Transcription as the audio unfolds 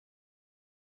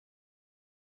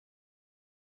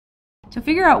To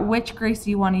figure out which Gracey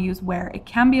you want to use where, it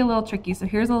can be a little tricky, so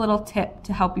here's a little tip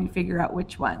to help you figure out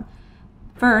which one.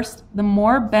 First, the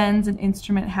more bends an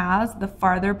instrument has, the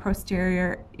farther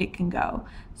posterior it can go.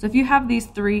 So if you have these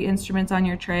 3 instruments on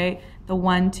your tray, the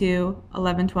 1, 2,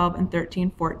 11, 12, and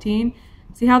 13, 14,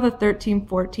 see how the 13,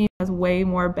 14 is way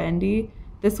more bendy?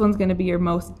 This one's going to be your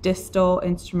most distal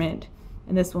instrument,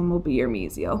 and this one will be your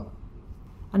mesial.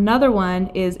 Another one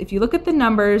is if you look at the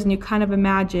numbers and you kind of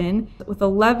imagine with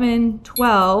 11,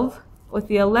 12, with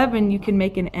the 11 you can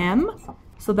make an M,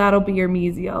 so that'll be your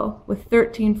mesial. With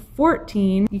 13,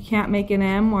 14, you can't make an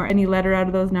M or any letter out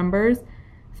of those numbers,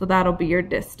 so that'll be your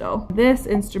distal. This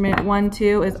instrument, 1,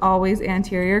 2, is always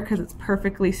anterior because it's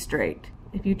perfectly straight.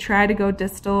 If you try to go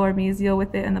distal or mesial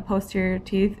with it in the posterior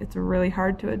teeth, it's really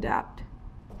hard to adapt.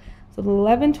 So the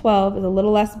 11, 12 is a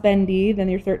little less bendy than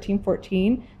your 13,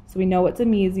 14, so we know it's a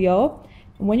mesial.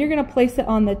 And when you're going to place it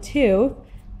on the tooth,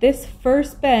 this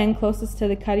first bend closest to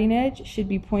the cutting edge should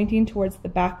be pointing towards the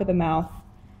back of the mouth.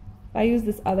 If I use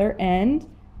this other end,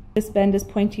 this bend is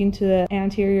pointing to the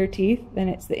anterior teeth, then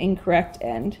it's the incorrect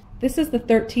end. This is the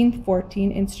 13,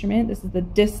 14 instrument. This is the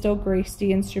distal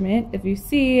Gracey instrument. If you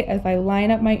see, if I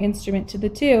line up my instrument to the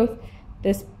tooth,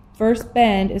 this first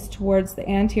bend is towards the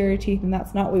anterior teeth, and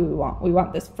that's not what we want. We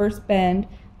want this first bend,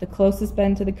 the closest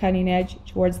bend to the cutting edge,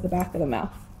 towards the back of the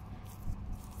mouth.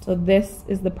 So this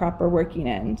is the proper working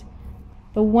end.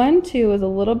 The 1, 2 is a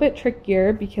little bit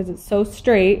trickier because it's so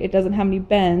straight, it doesn't have any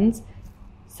bends.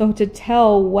 So to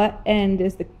tell what end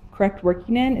is the correct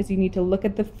working end is you need to look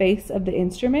at the face of the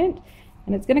instrument,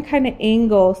 and it's going to kind of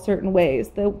angle certain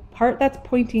ways. The part that's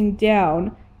pointing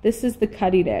down, this is the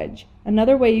cutting edge.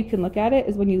 Another way you can look at it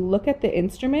is when you look at the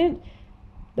instrument,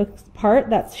 the part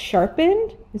that's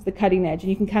sharpened is the cutting edge, and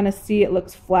you can kind of see it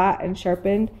looks flat and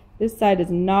sharpened. This side is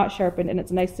not sharpened and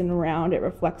it's nice and round. It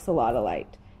reflects a lot of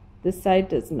light. This side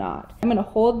does not. I'm going to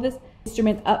hold this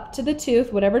instrument up to the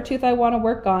tooth, whatever tooth I want to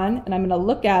work on, and I'm going to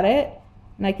look at it,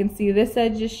 and I can see this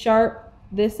edge is sharp,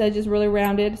 this edge is really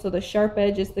rounded, so the sharp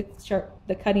edge is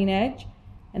the cutting edge,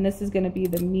 and this is going to be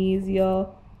the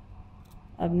mesial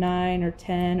of 9 or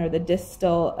 10, or the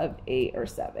distal of 8 or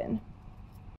 7.